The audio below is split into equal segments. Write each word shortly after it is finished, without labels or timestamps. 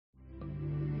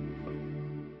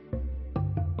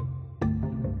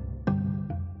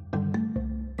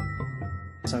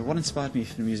So what inspired me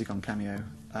for the music on Kameo?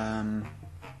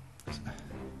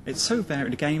 It's so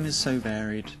varied. The game is so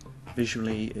varied.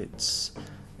 Visually, it's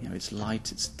it's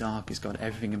light, it's dark, it's got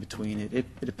everything in between. It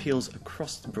appeals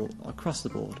across the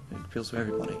board. It appeals to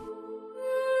everybody.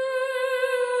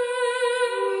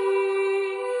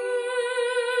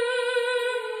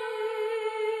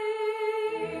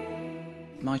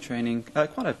 My training,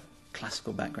 quite a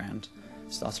classical background.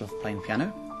 Started off playing piano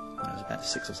when I was about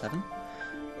 6 or 7.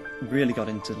 Really got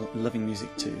into loving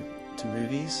music to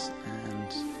movies,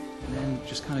 and then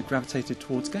just kind of gravitated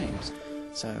towards games.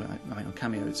 So I mean, on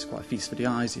Kameo it's quite a feast for the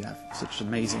eyes. You have such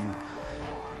amazing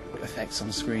effects on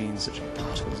the screen, such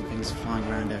particles and things flying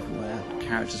around everywhere. The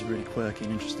characters are really quirky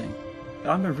and interesting.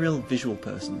 I'm a real visual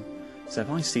person, so if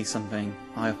I see something,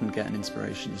 I often get an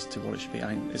inspiration as to what it should be.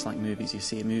 I mean, it's like movies. You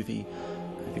see a movie,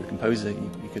 if you're a composer,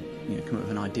 you could come up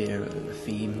with an idea, a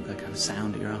theme, a kind of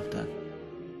sound that you're after.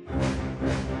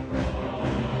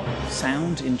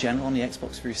 Sound in general on the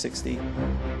Xbox 360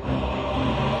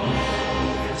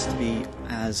 has to be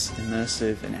as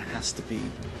immersive, and it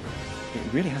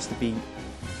really has to be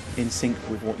in sync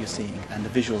with what you're seeing, and the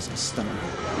visuals are stunning.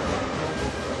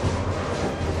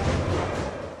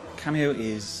 Kameo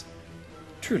is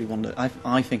truly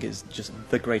I think it's just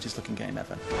the greatest looking game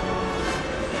ever.